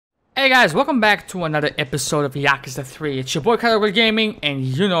Hey guys, welcome back to another episode of Yakuza 3. It's your boy Karagol Gaming, and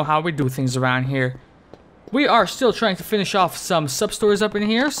you know how we do things around here. We are still trying to finish off some sub-stories up in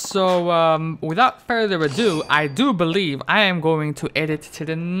here, so without further ado, I do believe I am going to edit to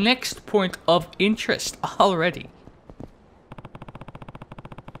the next point of interest already.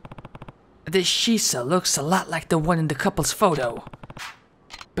 This Shisa looks a lot like the one in the couple's photo.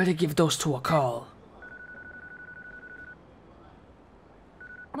 Better give those two a call.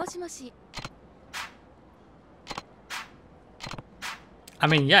 I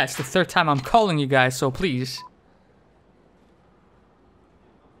mean, yeah, it's the third time I'm calling you guys, so please.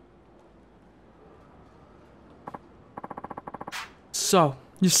 So,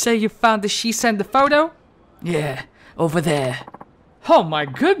 you say you found the Shisa in the photo? Yeah, over there. Oh my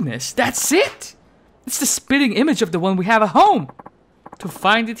goodness, that's it? It's the spitting image of the one we have at home. To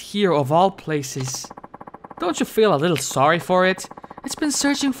find it here of all places. Don't you feel a little sorry for it? It's been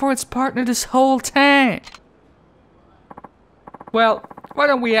searching for its partner this whole time. Well, why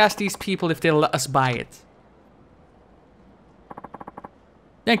don't we ask these people if they'll let us buy it?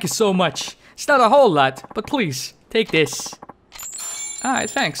 Thank you so much. It's not a whole lot, but please, take this.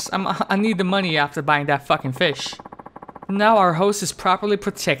 Alright, thanks. I need the money after buying that fucking fish. Now our host is properly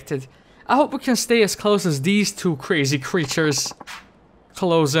protected. I hope we can stay as close as these two crazy creatures.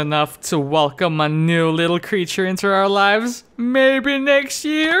 Close enough to welcome a new little creature into our lives. Maybe next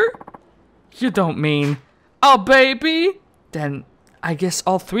year? You don't mean a baby? Then I guess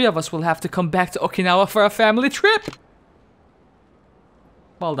all three of us will have to come back to Okinawa for a family trip.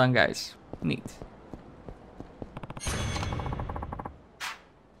 Well done, guys. Neat.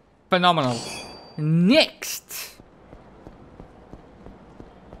 Phenomenal. Next.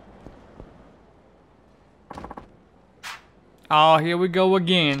 Oh, here we go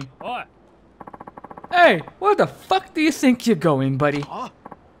again. What? Hey, where the fuck do you think you're going, buddy? Huh?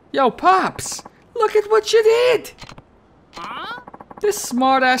 Yo, Pops, look at what you did. Huh? This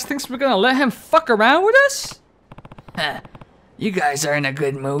smartass thinks we're gonna let him fuck around with us? Huh. You guys are in a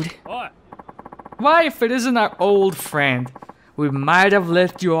good mood. What? Why, if it isn't our old friend? We might have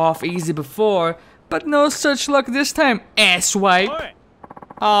let you off easy before, but no such luck this time, asswipe. What?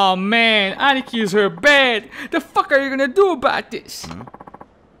 Oh man, Aniki's hurt bad. The fuck are you gonna do about this?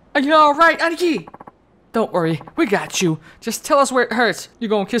 Are you alright, Aniki? Don't worry, we got you. Just tell us where it hurts. You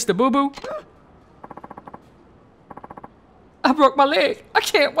gonna kiss the boo-boo? I broke my leg. I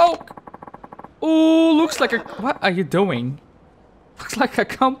can't walk. Ooh, looks like a... What are you doing? Looks like a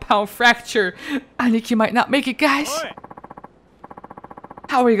compound fracture. Aniki might not make it, guys.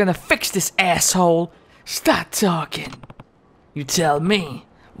 How are you gonna fix this asshole? Stop talking. You tell me.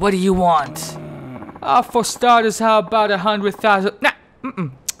 What do you want? For starters, how about 100,000? Nah,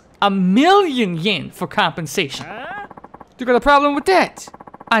 $1 million yen for compensation. You got a problem with that?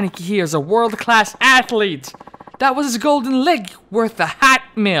 Aniki here is a world-class athlete. That was his golden leg worth a hot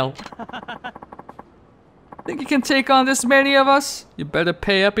meal. Think you can take on this many of us? You better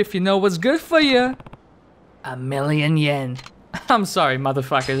pay up if you know what's good for you. $1 million yen. I'm sorry,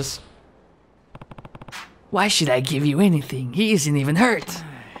 motherfuckers. Why should I give you anything? He isn't even hurt.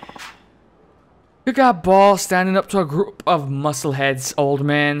 You got balls standing up to a group of muscleheads, old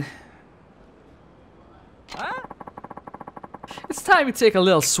man. Huh? It's time you take a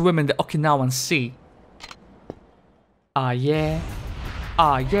little swim in the Okinawan Sea. Ah yeah.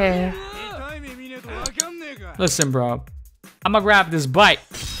 Ah yeah. Listen, bro. I'ma grab this bite.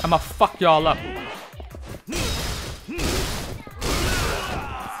 I'ma fuck y'all up.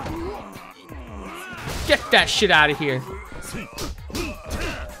 Get that shit out of here.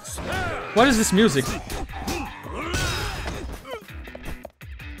 What is this music?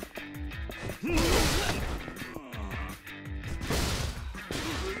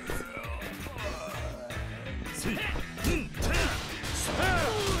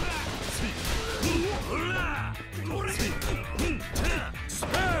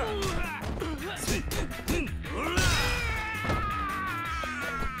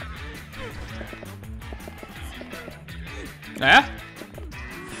 Eh?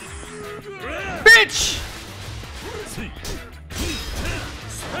 Bitch!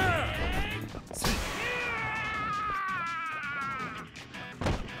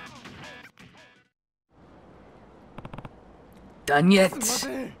 Done yet?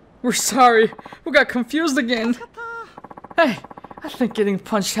 We're sorry. We got confused again. Hey, I think getting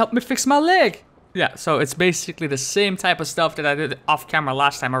punched helped me fix my leg. Yeah, so it's basically the same type of stuff that I did off camera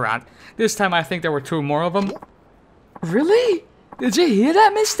last time around. This time I think there were 2 more of them. Really? Did you hear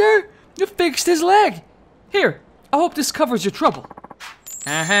that, mister? You fixed his leg. Here, I hope this covers your trouble.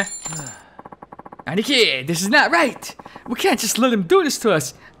 Uh-huh. Aniki, this is not right. We can't just let him do this to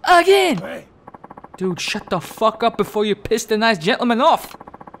us. Again! Hey. Dude, shut the fuck up before you piss the nice gentleman off.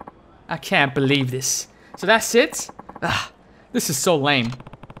 I can't believe this. So that's it? Ah, this is so lame.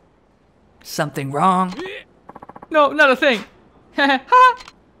 Something wrong? No, not a thing.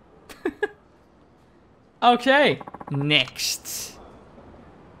 Okay, next.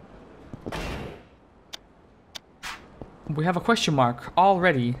 We have a question mark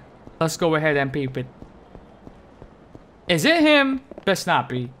already. Let's go ahead and peep it. Is it him? Best not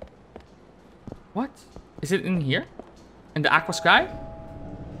be. What? Is it in here? In the aqua sky?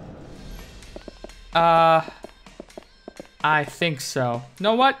 I think so. You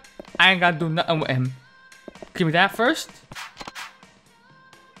know what? I ain't gotta do nothing with him. Give me that first.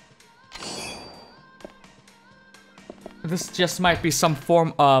 This just might be some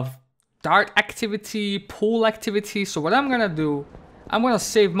form of dart activity, pool activity. So what I'm gonna do, I'm gonna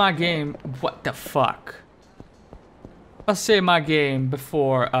save my game. What the fuck? I'll save my game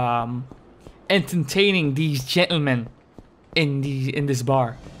before entertaining these gentlemen in this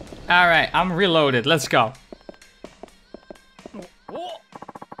bar. All right, I'm reloaded. Let's go.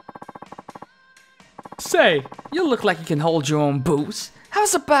 Say, you look like you can hold your own booze.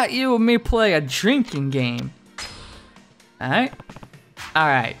 How's about you and me play a drinking game? Alright?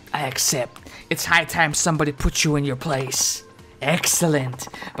 Alright, I accept. It's high time somebody put you in your place. Excellent.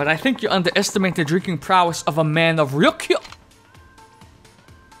 But I think you underestimate the drinking prowess of a man of Ryukyu.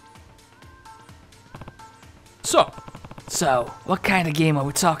 So, what kind of game are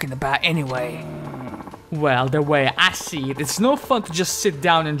we talking about anyway? Well, the way I see it, it's no fun to just sit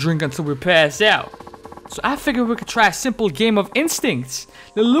down and drink until we pass out. So I figured we could try a simple game of instincts.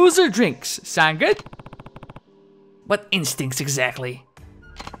 The loser drinks. Sound good? What instincts exactly?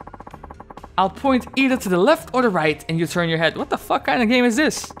 I'll point either to the left or the right and you turn your head. What the fuck kind of game is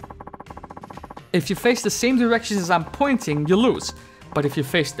this? If you face the same direction as I'm pointing, you lose. But if you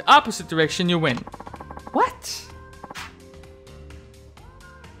face the opposite direction, you win. What?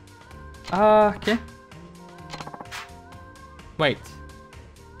 Okay. Wait.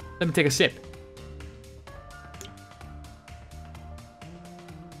 Let me take a sip.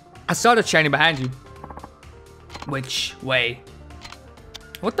 I saw the shiny behind you. Which way?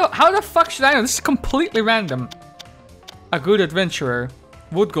 What the? How the fuck should I know? This is completely random. A good adventurer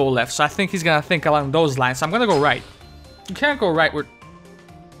would go left, so I think he's gonna think along those lines. So I'm gonna go right. You can't go right with.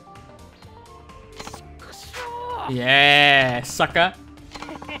 Yeah, sucker.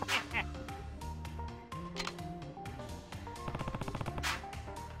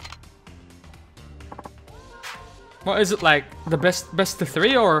 What is it like? The best of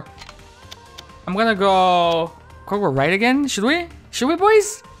three, or I'm gonna go right again? Should we? Should we,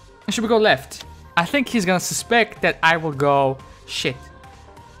 boys? Or should we go left? I think he's gonna suspect that I will go shit.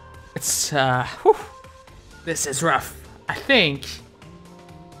 It's whew. This is rough. I think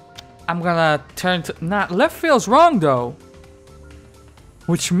I'm gonna turn to left feels wrong though.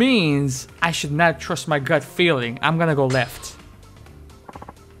 Which means I should not trust my gut feeling. I'm gonna go left.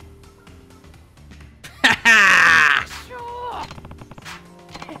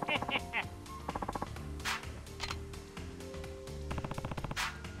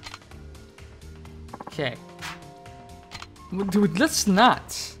 Okay. Dude, let's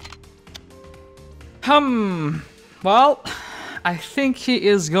not. Well, I think he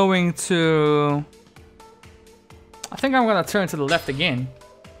is going to... I think I'm gonna turn to the left again.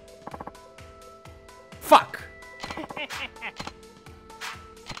 Fuck!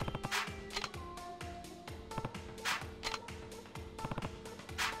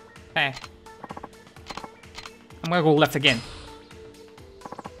 Hey. I'm gonna go left again.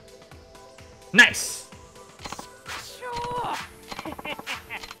 Nice!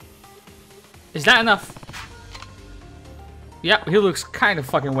 Is that enough? Yep, he looks kind of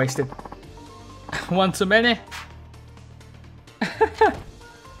fucking wasted. One too many?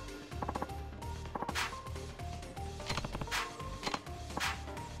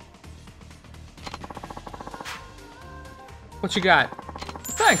 What you got?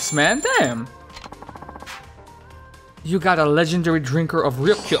 Thanks, man. Damn. You got a legendary drinker of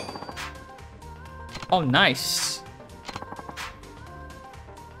Ryukyu. Oh, nice.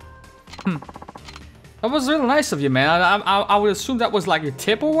 That was really nice of you, man. I would assume that was like your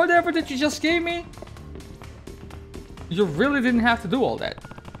tip or whatever that you just gave me. You really didn't have to do all that.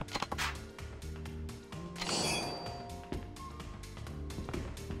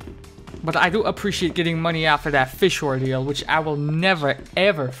 But I do appreciate getting money after that fish ordeal, which I will never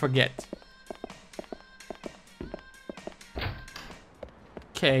ever forget.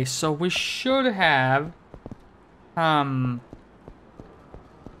 Okay, so we should have...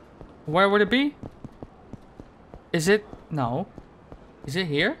 Where would it be? Is it? No. Is it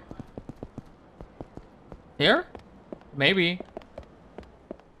here? Here? Maybe.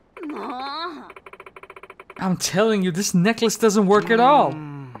 I'm telling you, this necklace doesn't work at all.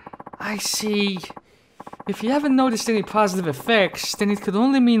 I see. If you haven't noticed any positive effects, then it could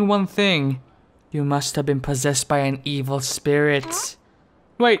only mean one thing. You must have been possessed by an evil spirit.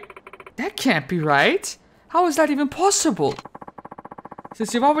 Wait, that can't be right. How is that even possible?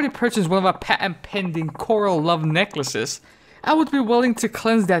 Since you've already purchased one of our patent-pending coral love necklaces, I would be willing to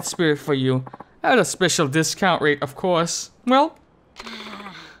cleanse that spirit for you. At a special discount rate, of course. Well,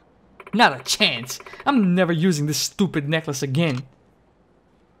 not a chance. I'm never using this stupid necklace again.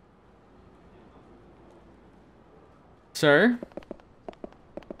 Sir?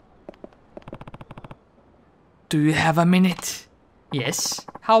 Do you have a minute? Yes.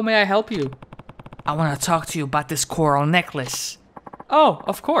 How may I help you? I want to talk to you about this coral necklace. Oh,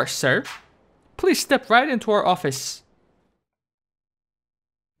 of course, sir. Please step right into our office.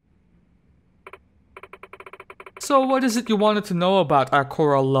 So what is it you wanted to know about our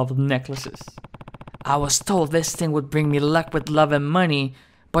coral love necklaces? I was told this thing would bring me luck with love and money,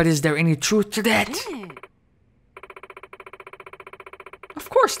 but is there any truth to that? Of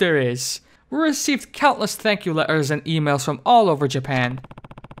course there is. We received countless thank you letters and emails from all over Japan.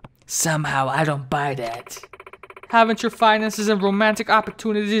 Somehow I don't buy that. Haven't your finances and romantic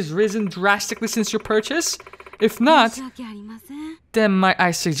opportunities risen drastically since your purchase? If not, then might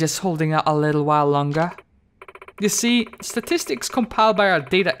I suggest holding out a little while longer? You see, statistics compiled by our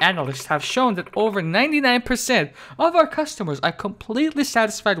data analysts have shown that over 99% of our customers are completely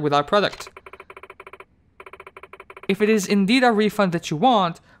satisfied with our product. If it is indeed a refund that you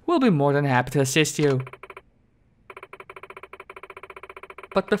want, we'll be more than happy to assist you.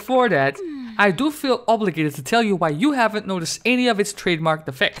 But before that, I do feel obligated to tell you why you haven't noticed any of its trademark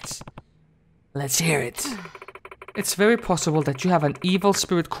defects. Let's hear it. It's very possible that you have an evil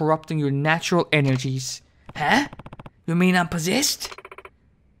spirit corrupting your natural energies. Huh? You mean I'm possessed?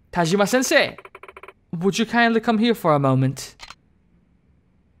 Tajima-sensei, would you kindly come here for a moment?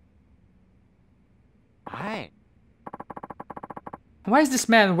 Hi. Why is this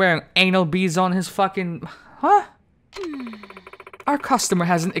man wearing anal beads on his fucking... Huh? Our customer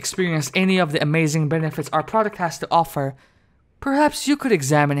hasn't experienced any of the amazing benefits our product has to offer. Perhaps you could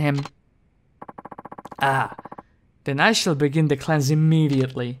examine him. Ah, then I shall begin the cleanse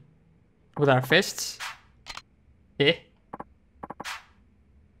immediately. With our fists? Eh?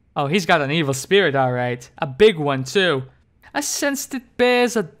 Oh, he's got an evil spirit, alright. A big one, too. I sensed it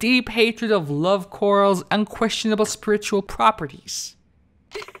bears a deep hatred of love coral's unquestionable spiritual properties.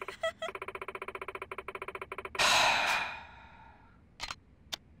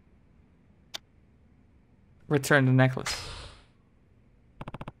 Return the necklace.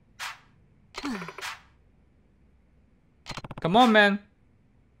 Come on, man.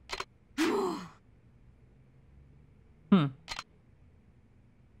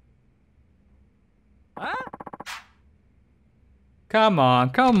 Come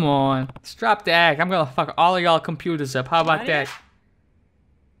on, come on. Let's drop the act. I'm gonna fuck all of y'all computers up. How about that?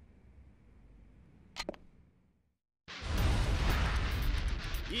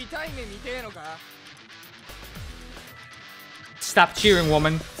 Stop cheering,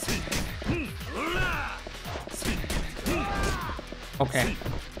 woman. Okay.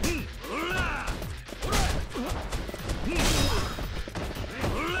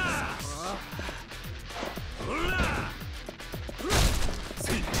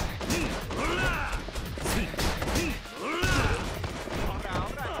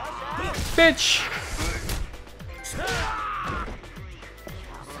 Bitch!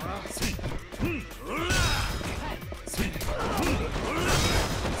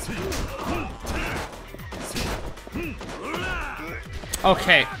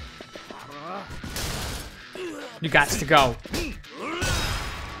 Okay. You got to go.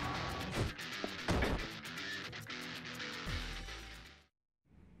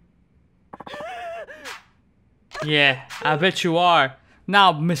 Yeah, I bet you are.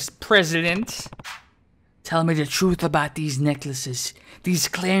 Now, Miss President, tell me the truth about these necklaces. These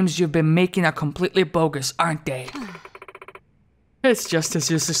claims you've been making are completely bogus, aren't they? It's just as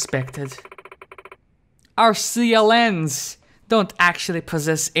you suspected. Our CLNs don't actually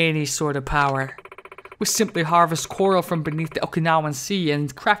possess any sort of power. We simply harvest coral from beneath the Okinawan Sea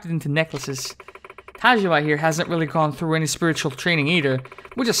and craft it into necklaces. Tajima here hasn't really gone through any spiritual training either.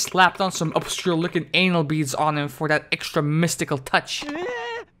 We just slapped on some obscure looking anal beads on him for that extra mystical touch.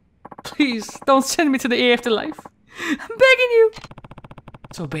 Please, don't send me to the afterlife. I'm begging you.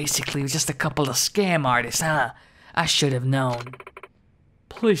 So basically, just a couple of scam artists, huh? I should have known.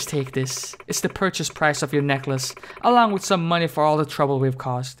 Please take this. It's the purchase price of your necklace, along with some money for all the trouble we've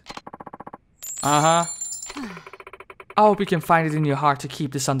caused. I hope you can find it in your heart to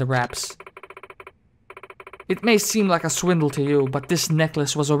keep this under wraps. It may seem like a swindle to you, but this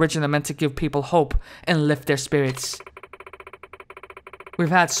necklace was originally meant to give people hope and lift their spirits. We've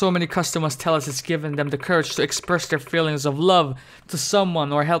had so many customers tell us it's given them the courage to express their feelings of love to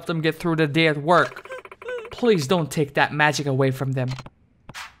someone or help them get through the day at work. Please don't take that magic away from them.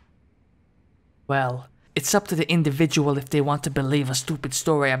 Well, it's up to the individual if they want to believe a stupid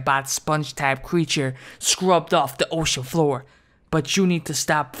story about sponge-type creature scrubbed off the ocean floor, but you need to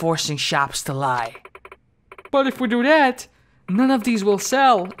stop forcing shops to lie. But if we do that, none of these will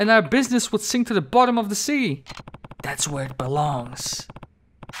sell, and our business would sink to the bottom of the sea. That's where it belongs.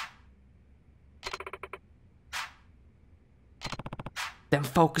 Then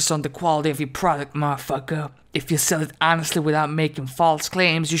focus on the quality of your product, motherfucker. If you sell it honestly without making false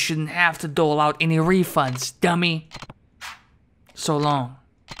claims, you shouldn't have to dole out any refunds, dummy. So long.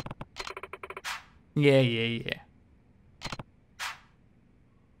 Yeah.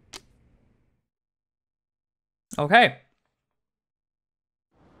 Okay.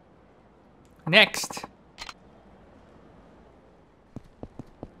 Next.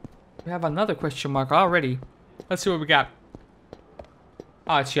 We have another question mark already. Let's see what we got.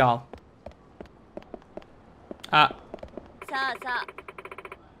 Oh, it's y'all.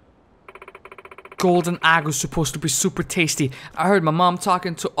 Golden agu's supposed to be super tasty. I heard my mom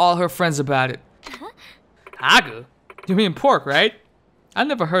talking to all her friends about it. Agu? You mean pork, right? I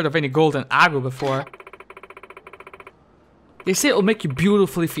never heard of any golden agu before. They say it'll make you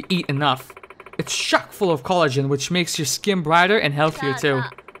beautiful if you eat enough. It's chock full of collagen, which makes your skin brighter and healthier too.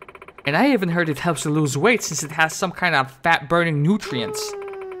 And I even heard it helps you lose weight since it has some kind of fat-burning nutrients.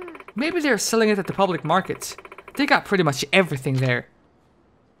 Maybe they're selling it at the public markets. They got pretty much everything there.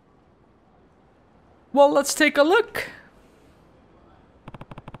 Well, let's take a look.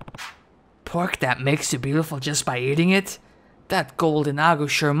 Pork that makes you beautiful just by eating it? That golden agu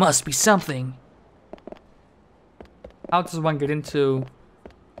sure must be something. How does one get into...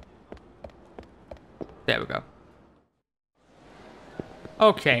 There we go.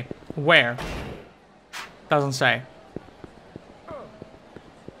 Okay, where? Doesn't say.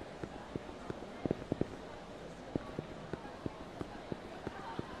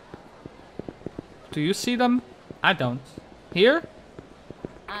 Do you see them? I don't. Here?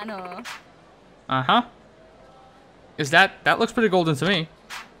 Uh-huh. Is that looks pretty golden to me.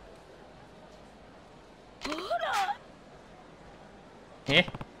 Eh?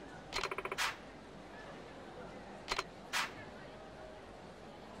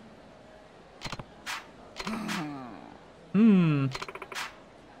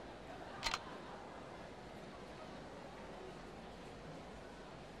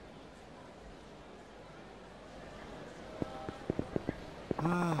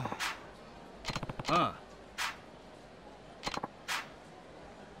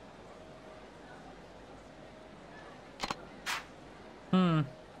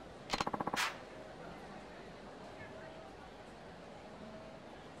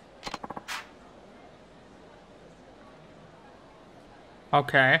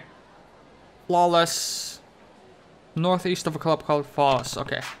 Okay. Flawless. Northeast of a club called Flawless.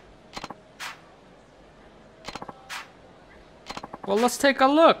 Okay. Well, let's take a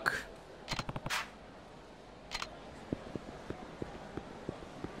look.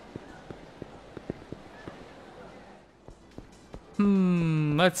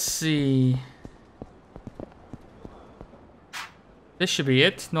 Let's see. This should be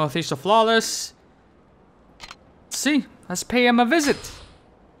it. Northeast of Flawless. Let's see. Let's pay him a visit.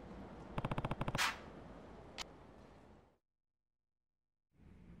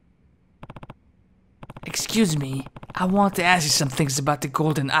 Excuse me. I want to ask you some things about the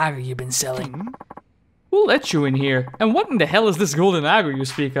golden agu you've been selling. We'll let you in here. And what in the hell is this golden agu you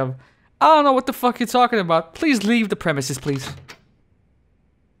speak of? I don't know what the fuck you're talking about. Please leave the premises, please.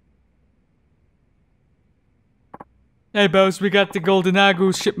 Hey, boss, we got the golden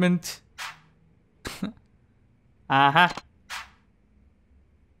agu shipment. Uh-huh.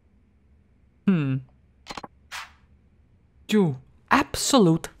 You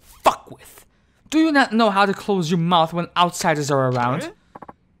absolute fuckwit. Do you not know how to close your mouth when outsiders are around?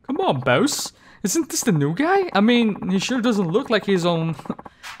 Come on, boss. Isn't this the new guy? I mean, he sure doesn't look like his own...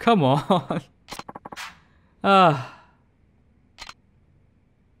 Come on.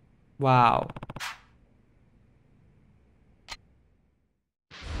 Wow.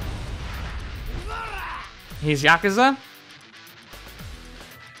 He's Yakuza?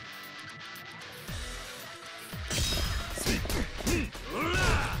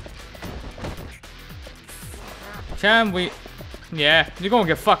 Can we? Yeah, you're gonna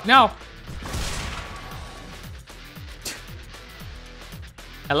get fucked now.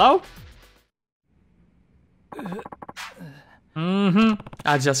 Hello?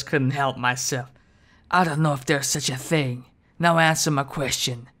 I just couldn't help myself. I don't know if there's such a thing. Now answer my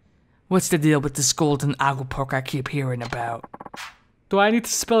question. What's the deal with this golden agua pork I keep hearing about? Do I need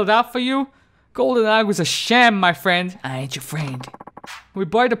to spell it out for you? Golden agua's a sham, my friend. I ain't your friend. We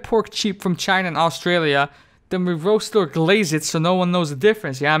buy the pork cheap from China and Australia, then we roast or glaze it so no one knows the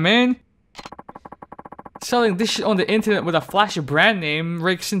difference, yeah, man? Selling this shit on the internet with a flashy brand name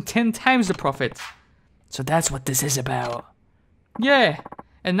rakes in 10 times the profit. So that's what this is about. Yeah,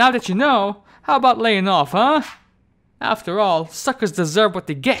 and now that you know, how about laying off, huh? After all, suckers deserve what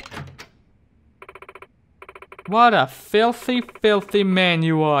they get. What a filthy, filthy man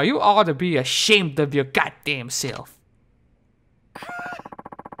you are. You ought to be ashamed of your goddamn self.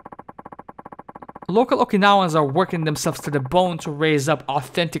 Local Okinawans are working themselves to the bone to raise up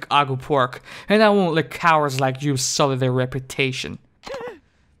authentic agua pork, and I won't let cowards like you sully their reputation.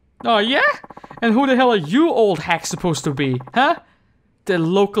 Oh yeah? And who the hell are you old hacks supposed to be, huh? The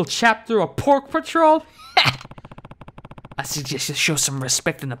local chapter of Pork Patrol? I suggest you show some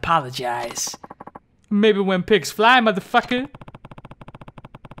respect and apologize. Maybe when pigs fly, motherfucker.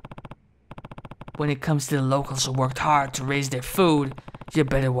 When it comes to the locals who worked hard to raise their food, you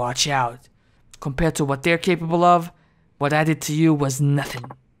better watch out. Compared to what they're capable of, what I did to you was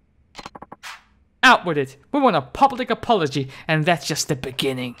nothing. Out with it. We want a public apology, and that's just the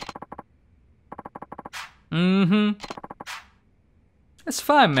beginning. That's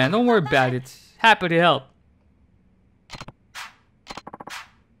fine, man. Don't worry about it. Happy to help.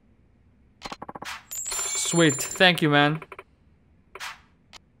 Sweet. Thank you, man.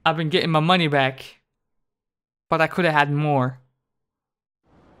 I've been getting my money back. But I could have had more.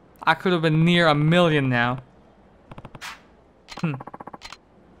 I could have been near 1 million now.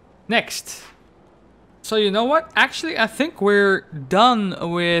 Next. So you know what? Actually, I think we're done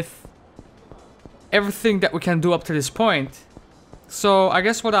with everything that we can do up to this point. So I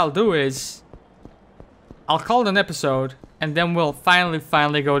guess what I'll do is I'll call it an episode and then we'll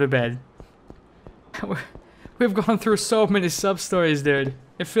finally go to bed. We've gone through so many sub-stories, dude.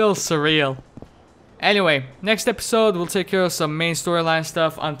 It feels surreal. Anyway, next episode we'll take care of some main storyline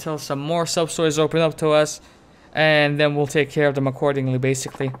stuff until some more sub-stories open up to us. And then we'll take care of them accordingly,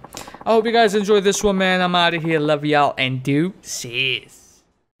 basically. I hope you guys enjoyed this one, man. I'm out of here. Love y'all and deuces.